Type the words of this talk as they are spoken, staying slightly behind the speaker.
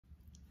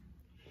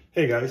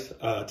Hey guys,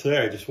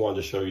 today I just wanted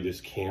to show you this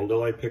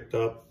candle I picked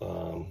up.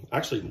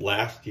 Actually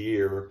last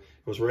year,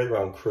 it was right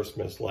around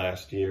Christmas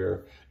last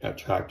year at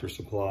Tractor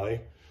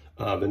Supply.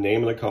 The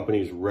name of the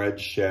company is Red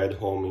Shed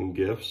Home and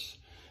Gifts.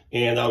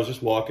 And I was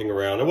just walking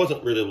around. I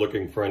wasn't really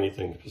looking for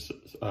anything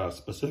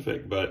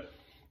specific, but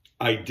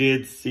I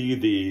did see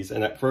these.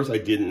 And at first I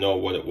didn't know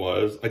what it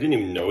was. I didn't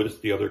even notice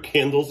the other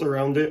candles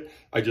around it.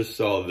 I just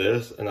saw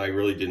this and I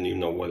really didn't even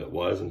know what it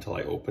was until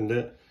I opened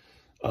it.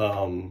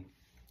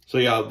 So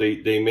yeah,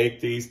 they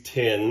make these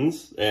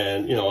tins,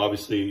 and you know,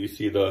 obviously you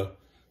see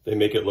they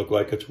make it look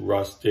like it's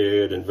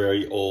rusted and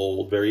very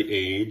old, very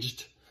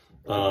aged.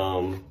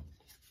 So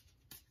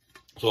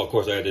of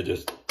course I had to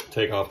just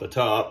take off the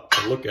top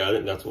and look at it,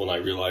 and that's when I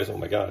realized, oh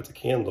my God, it's a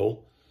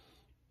candle.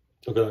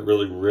 Look at that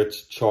really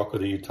rich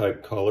chocolatey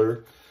type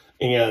color.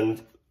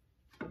 And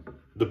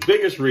the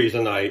biggest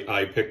reason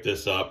I picked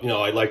this up, you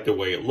know, I liked the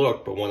way it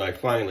looked, but when I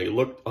finally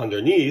looked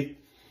underneath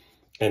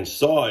and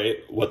saw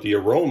it, what the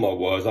aroma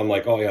was, I'm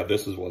like, oh yeah,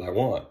 this is what I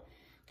want.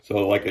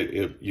 So like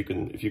if you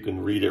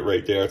can read it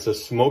right there, it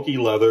says smoky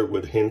leather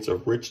with hints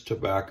of rich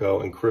tobacco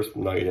and crisp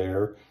night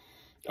air.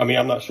 I mean,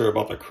 I'm not sure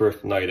about the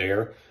crisp night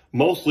air.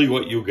 Mostly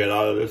what you get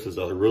out of this is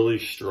a really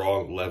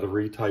strong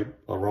leathery type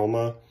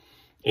aroma.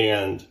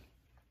 And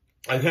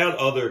I've had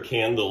other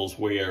candles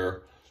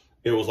where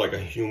it was like a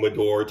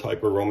humidor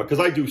type aroma, because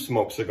I do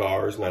smoke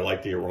cigars and I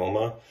like the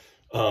aroma.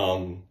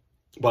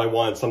 But I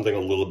wanted something a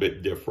little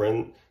bit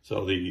different.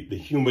 So the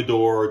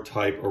humidor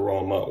type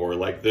aroma, or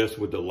like this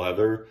with the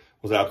leather,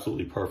 was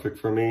absolutely perfect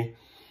for me.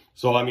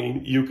 So, I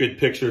mean, you could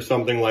picture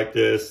something like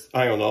this.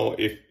 I don't know,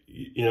 if,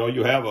 you know,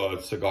 you have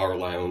a cigar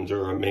lounge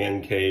or a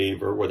man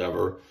cave or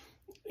whatever,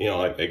 you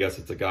know, I guess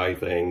it's a guy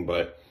thing,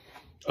 but,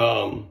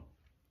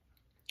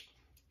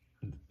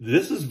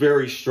 this is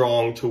very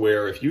strong to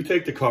where if you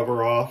take the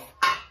cover off,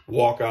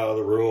 walk out of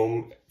the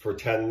room for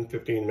 10,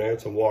 15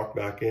 minutes and walk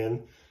back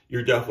in,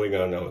 you're definitely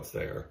going to know it's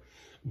there.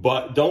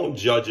 But don't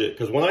judge it,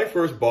 because when I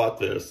first bought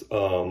this,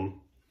 I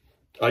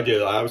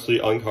obviously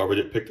uncovered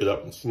it, picked it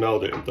up and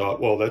smelled it and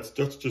thought, well, that's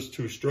just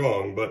too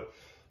strong. But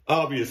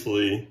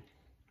obviously,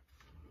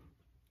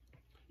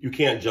 you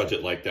can't judge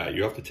it like that.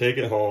 You have to take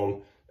it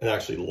home and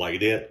actually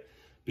light it,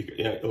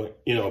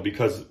 you know,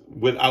 because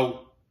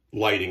without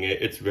lighting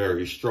it, it's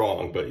very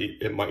strong, but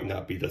it might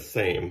not be the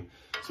same.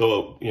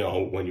 So, you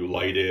know, when you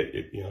light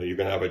it, you know, you're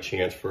going to have a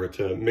chance for it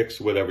to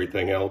mix with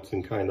everything else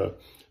and kind of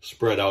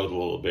spread out a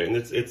little bit. And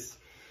it's,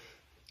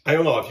 I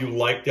don't know if you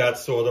like that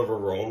sort of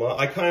aroma.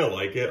 I kind of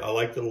like it. I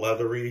like the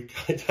leathery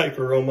type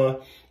aroma.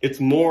 It's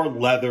more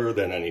leather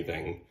than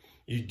anything.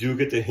 You do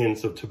get the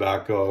hints of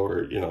tobacco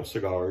or, you know,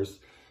 cigars.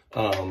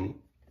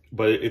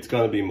 But it's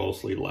going to be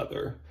mostly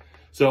leather.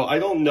 So I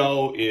don't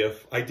know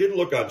if, I did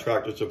look on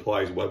Tractor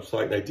Supply's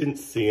website and I didn't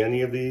see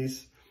any of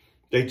these.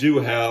 They do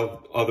have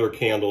other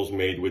candles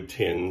made with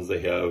tins.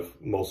 They have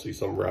mostly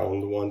some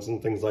round ones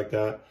and things like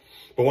that.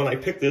 But when I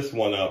picked this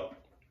one up,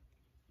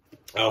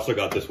 I also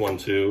got this one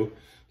too.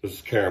 This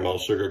is caramel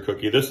sugar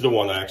cookie. This is the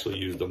one I actually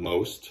use the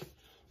most.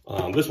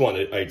 This one,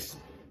 I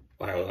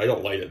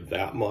don't light it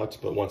that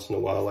much, but once in a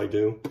while I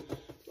do.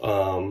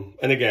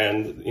 And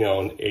again, you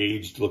know, an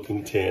aged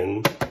looking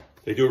tin.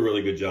 They do a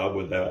really good job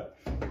with that.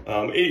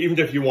 Even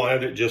if you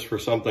wanted it just for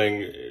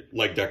something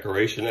like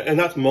decoration. And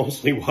that's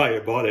mostly why I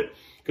bought it.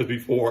 Because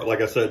before,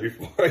 like I said,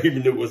 before I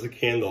even knew it was a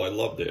candle, I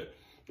loved it.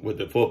 With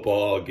the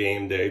football,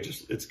 game day,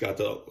 just, it's got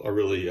a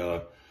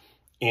really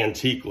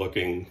antique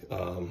looking,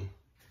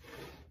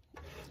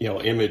 you know,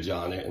 image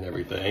on it and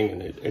everything.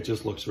 And it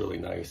just looks really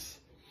nice.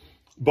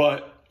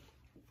 But,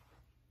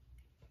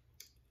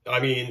 I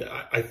mean,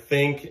 I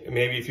think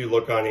maybe if you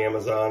look on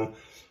Amazon,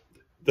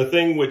 the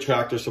thing with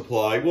Tractor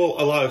Supply, well,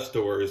 a lot of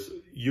stores,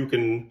 you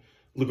can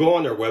go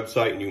on their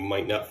website and you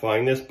might not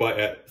find this, but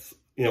at,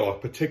 you know, a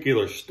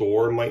particular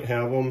store might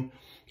have them.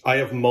 I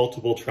have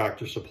multiple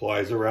Tractor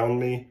Supplies around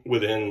me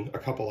within a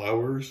couple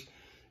hours.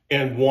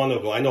 And one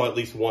of them, I know at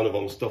least one of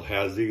them still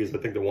has these. I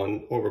think the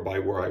one over by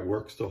where I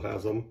work still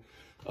has them.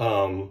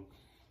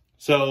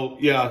 So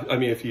yeah, I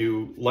mean, if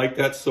you like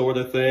that sort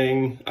of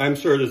thing, I'm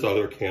sure there's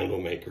other candle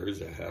makers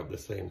that have the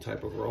same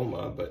type of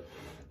aroma, but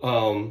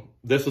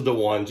this is the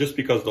one, just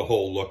because the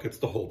whole look, it's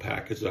the whole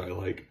package that I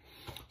like.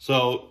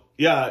 So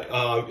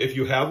yeah, if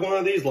you have one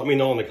of these, let me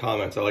know in the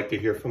comments. I like to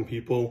hear from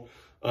people.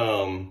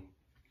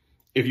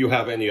 If you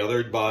have any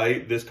other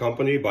by this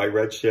company, by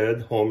Red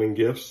Shed Home and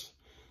Gifts,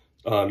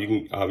 you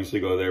can obviously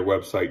go to their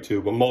website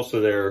too, but most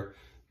of their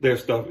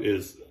stuff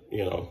is,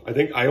 you know, I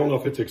don't know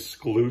if it's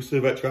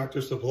exclusive at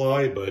Tractor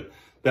Supply, but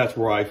that's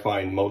where I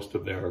find most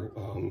of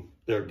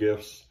their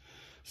gifts.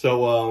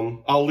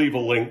 So I'll leave a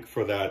link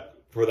for that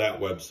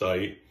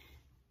website.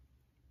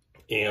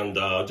 And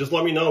just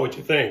let me know what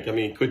you think. I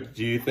mean,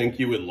 do you think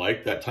you would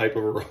like that type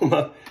of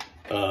aroma?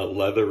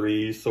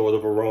 Leathery sort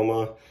of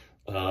aroma.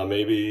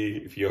 Maybe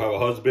if you have a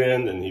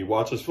husband and he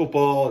watches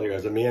football and he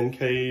has a man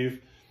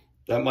cave,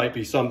 that might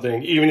be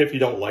something. Even if you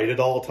don't light it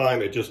all the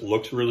time, it just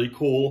looks really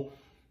cool.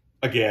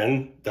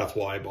 Again, that's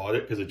why I bought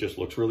it, because it just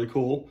looks really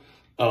cool.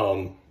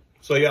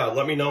 So yeah,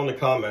 let me know in the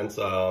comments.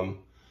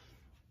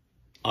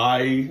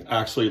 I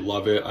actually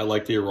love it. I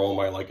like the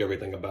aroma. I like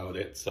everything about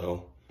it.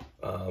 So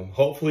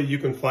hopefully you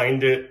can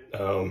find it.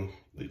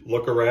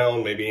 Look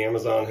around. Maybe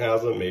Amazon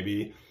has it.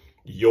 Maybe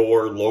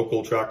your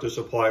local Tractor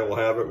Supply will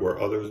have it where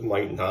others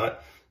might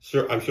not.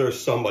 Sure, I'm sure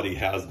somebody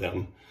has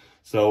them.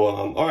 So,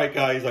 all right,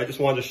 guys, I just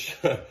wanted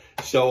to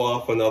show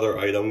off another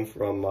item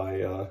from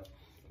my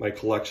my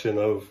collection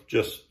of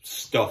just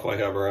stuff I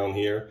have around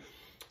here.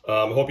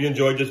 I hope you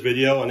enjoyed this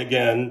video. And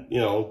again, you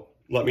know,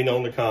 let me know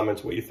in the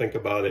comments what you think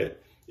about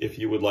it. If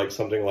you would like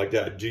something like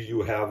that. Do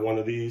you have one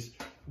of these?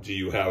 Do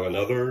you have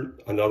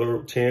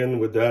another tin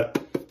with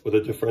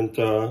a different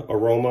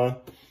aroma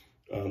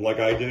like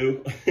I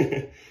do?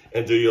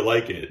 And do you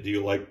like it? Do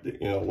you like, you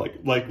know,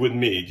 like with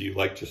me, do you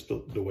like just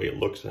the way it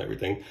looks and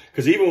everything?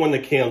 Because even when the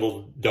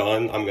candle's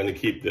done, I'm going to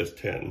keep this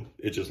tin.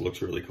 It just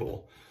looks really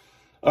cool.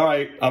 All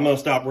right, I'm going to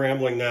stop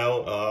rambling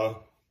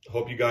now.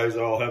 Hope you guys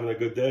are all having a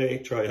good day.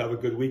 Try to have a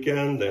good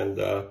weekend, and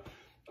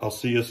I'll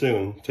see you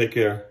soon. Take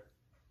care.